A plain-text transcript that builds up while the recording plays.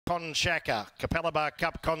Conshaka, Capalaba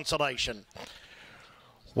Cup Consolation.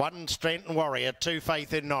 1 Stanton Warrior, 2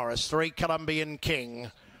 Faith in Norris, 3 Colombian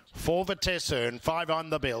King, 4 Vitesse, 5 On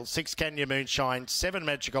the Bill, 6 Kenya Moonshine, 7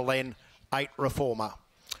 Magical Len, 8 Reformer.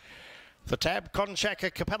 The tab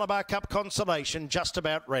Conshaka Capalaba Cup Consolation just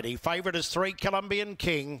about ready. Favourite is 3 Colombian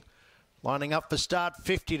King, lining up for start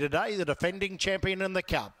 50 today, the defending champion in the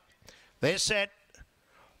Cup. They're set.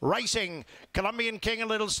 Racing, Colombian King a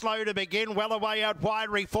little slow to begin, well away out wide.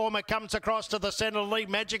 Reformer comes across to the centre lead.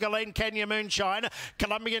 Magical Len, Kenya Moonshine,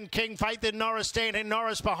 Colombian King, Faith in Norris, Stanton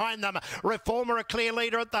Norris behind them. Reformer a clear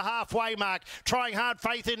leader at the halfway mark, trying hard.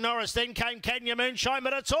 Faith in Norris, then came Kenya Moonshine,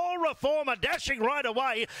 but it's all Reformer dashing right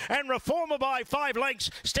away, and Reformer by 5 lengths.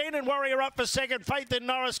 Stanton Warrior up for second. Faith in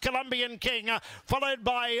Norris, Colombian King, followed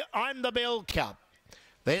by I'm the Bill Cup.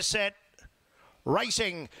 They're set.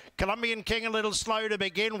 Racing, Colombian King a little slow to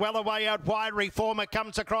begin, well away out wide. Reformer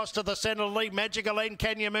comes across to the centre lead. Magical Len,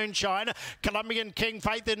 Kenya Moonshine, Colombian King,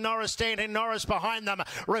 Faith in Norris, Stanton Norris behind them.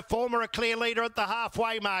 Reformer a clear leader at the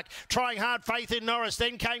halfway mark, trying hard. Faith in Norris,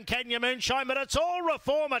 then came Kenya Moonshine, but it's all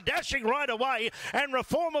Reformer dashing right away, and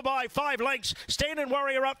Reformer by 5 lengths. Stanton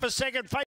Warrior up for second.